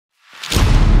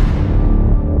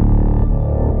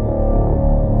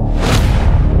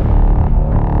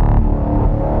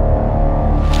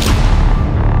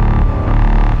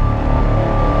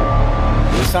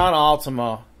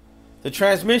Altima. The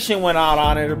transmission went out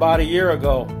on it about a year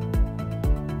ago.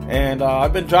 And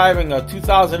I've been driving a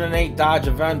 2008 Dodge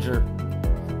Avenger.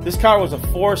 This car was a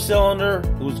 4-cylinder.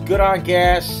 It was good on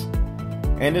gas.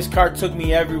 And this car took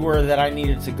me everywhere that I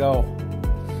needed to go.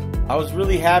 I was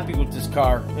really happy with this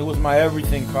car. It was my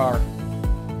everything car.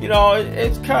 You know,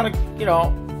 it's kind of, you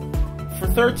know, for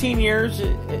 13 years,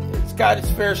 it's got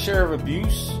its fair share of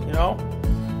abuse, you know.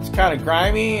 It's kind of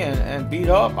grimy and beat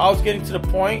up. I was getting to the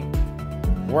point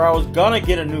where I was gonna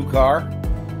get a new car,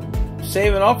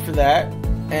 saving up for that,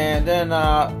 and then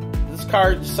this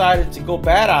car decided to go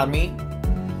bad on me.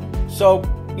 So,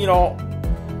 you know,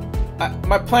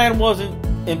 my plan wasn't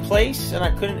in place, and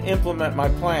I couldn't implement my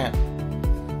plan.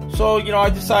 So, you know, I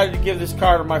decided to give this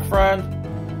car to my friend.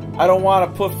 I don't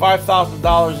want to put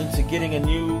 $5,000 into getting a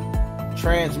new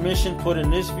transmission put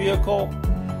in this vehicle.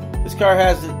 This car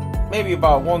has maybe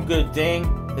about one good ding.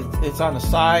 It's on the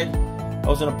side. I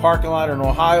was in a parking lot in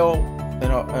Ohio,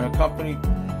 and a company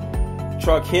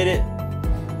truck hit it.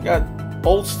 Got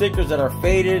old stickers that are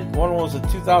faded. One was a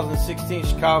 2016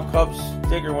 Chicago Cubs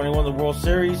sticker when he won the World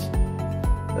Series.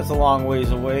 That's a long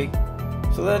ways away.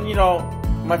 So then, you know,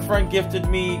 my friend gifted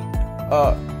me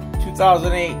a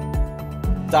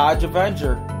 2008 Dodge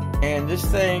Avenger, and this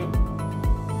thing,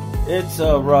 it's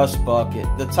a rust bucket.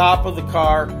 The top of the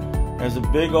car has a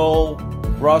big old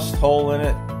rust hole in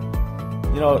it.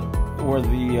 You know, where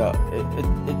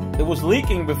it was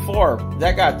leaking before.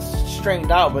 That got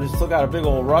straightened out, but it still got a big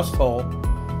old rust hole.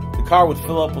 The car would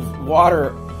fill up with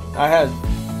water. I had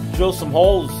to drill some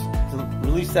holes to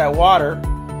release that water.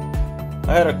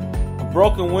 I had a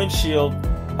broken windshield.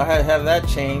 I had to have that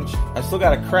changed. I still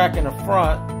got a crack in the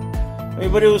front. I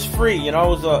mean, but it was free. You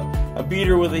know, it was a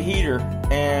beater with a heater.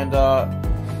 And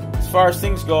as far as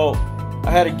things go, I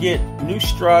had to get new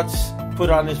struts put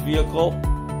on this vehicle.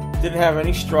 Didn't have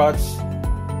any struts,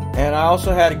 and I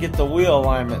also had to get the wheel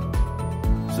alignment.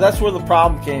 So that's where the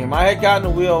problem came. I had gotten the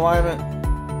wheel alignment.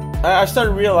 I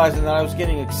started realizing that I was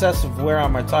getting excessive wear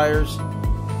on my tires,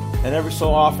 and every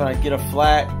so often I'd get a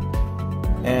flat,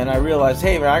 and I realized,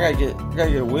 hey man, I gotta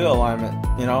get a wheel alignment,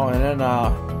 you know. And then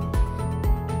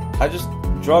I just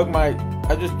drug my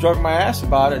ass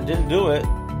about it and didn't do it.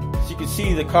 So you can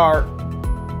see the car,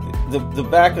 the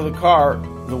back of the car,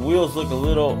 the wheels look a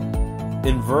little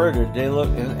inverted. They look,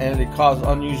 and it caused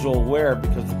unusual wear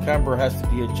because the camber has to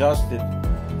be adjusted.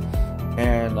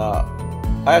 And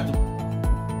I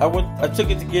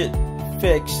took it to get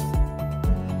fixed,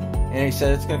 and he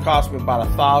said it's going to cost me about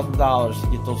 $1,000 to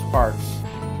get those parts.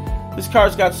 This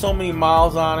car's got so many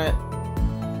miles on it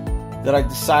that I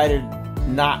decided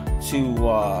not to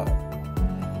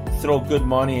throw good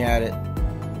money at it.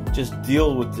 Just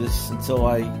deal with this until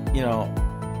I, you know,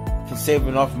 can save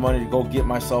enough money to go get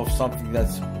myself something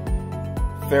that's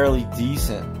fairly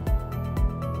decent.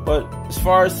 But as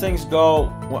far as things go,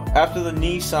 after the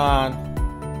Nissan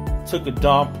took a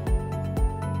dump,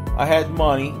 I had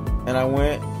money, and I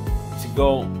went to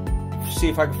go see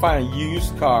if I could find a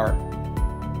used car.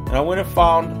 And I went and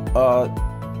found a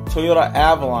Toyota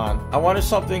Avalon. I wanted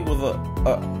something with a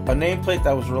nameplate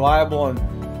that was reliable, and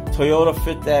Toyota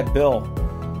fit that bill.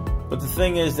 But the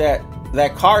thing is that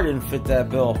car didn't fit that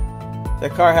bill.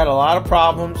 That car had a lot of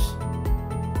problems.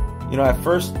 You know, at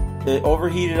first it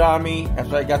overheated on me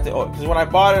after I got the oil, because when I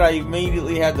bought it, I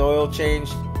immediately had the oil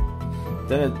changed.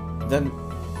 Then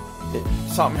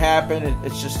something happened. It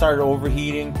just started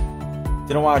overheating.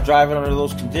 Didn't want to drive it under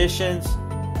those conditions.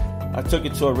 I took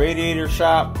it to a radiator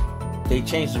shop. They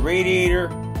changed the radiator.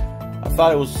 I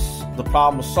thought the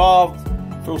problem was solved.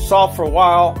 If it was solved for a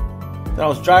while, then I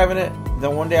was driving it.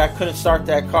 Then one day I couldn't start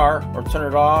that car or turn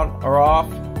it on or off.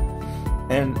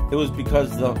 And it was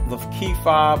because the key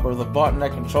fob, or the button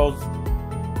that controls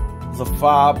the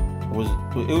fob, was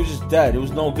just dead. It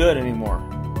was no good anymore.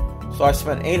 So I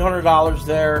spent $800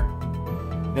 there.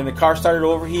 Then the car started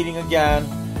overheating again,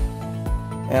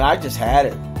 and I just had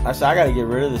it. I said, I got to get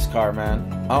rid of this car, man.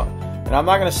 And I'm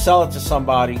not going to sell it to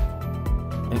somebody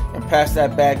and pass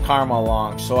that bad karma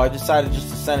along. So I decided just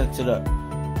to send it to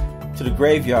the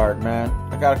graveyard, man.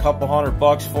 I got a couple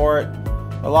 $100 for it.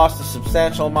 I lost a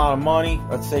substantial amount of money.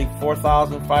 Let's say almost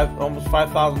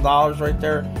 $5,000 right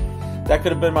there. That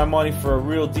could have been my money for a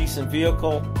real decent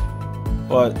vehicle,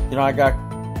 but you know,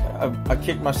 I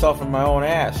kicked myself in my own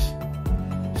ass.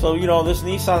 So you know, this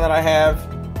Nissan that I have,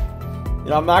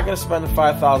 you know, I'm not going to spend the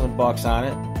 $5,000 on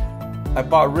it. I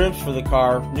bought rims for the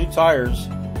car, new tires.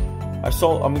 I'm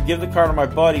going to give the car to my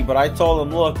buddy, but I told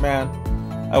him, look, man,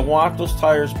 I want those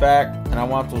tires back and I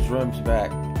want those rims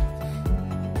back.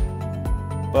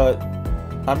 But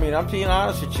I mean, I'm being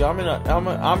honest with you. I'm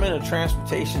in a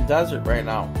transportation desert right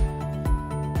now.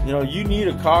 You know, you need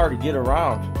a car to get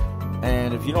around,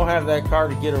 and if you don't have that car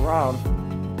to get around,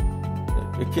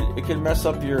 it could mess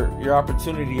up your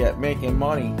opportunity at making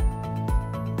money.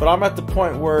 But I'm at the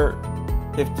point where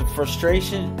if the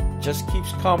frustration just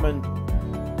keeps coming,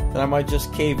 then I might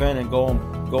just cave in and go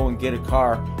and get a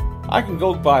car. I can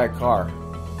go buy a car,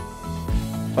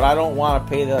 but I don't want to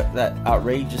pay that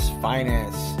outrageous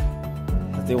finance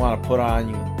that they want to put on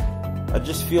you. I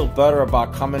just feel better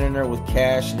about coming in there with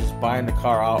cash and just buying the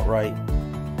car outright,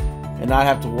 and not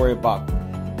have to worry about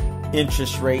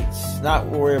interest rates, not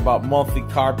worry about monthly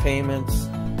car payments,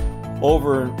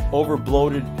 over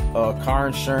bloated car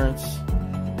insurance.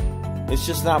 It's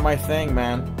just not my thing,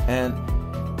 man. And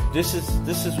this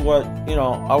is what, you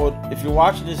know, I would, if you're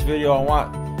watching this video, I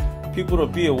want people to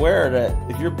be aware that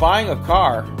if you're buying a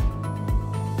car,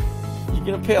 you're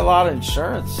gonna pay a lot of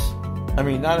insurance. I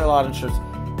mean, not a lot of insurance.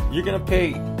 You're gonna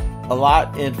pay a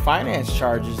lot in finance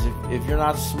charges if you're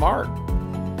not smart.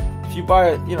 If you buy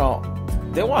it, you know,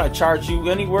 they want to charge you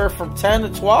anywhere from 10 to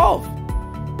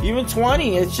 12, even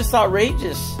 20. It's just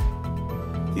outrageous.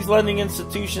 These lending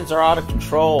institutions are out of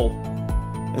control,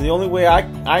 and the only way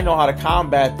I know how to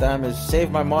combat them is save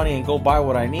my money and go buy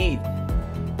what I need.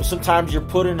 But sometimes you're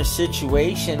put in a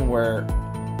situation where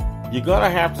you're gonna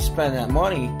have to spend that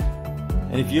money,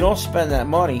 and if you don't spend that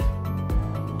money,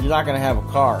 you're not gonna have a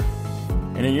car.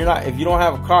 And then if you don't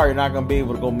have a car, you're not gonna be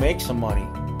able to go make some money.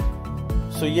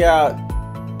 So yeah,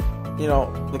 you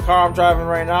know, the car I'm driving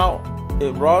right now,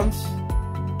 it runs.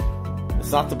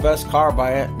 It's not the best car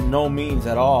by no means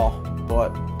at all,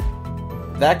 but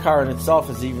that car in itself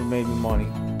has even made me money,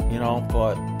 you know.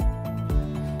 But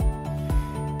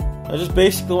I just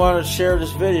basically wanted to share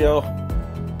this video,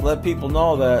 let people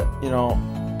know that, you know,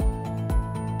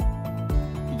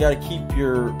 you got to keep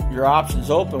your options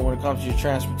open when it comes to your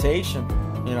transportation,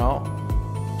 you know.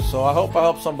 So I hope I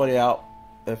help somebody out.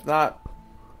 If not,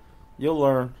 you'll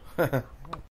learn.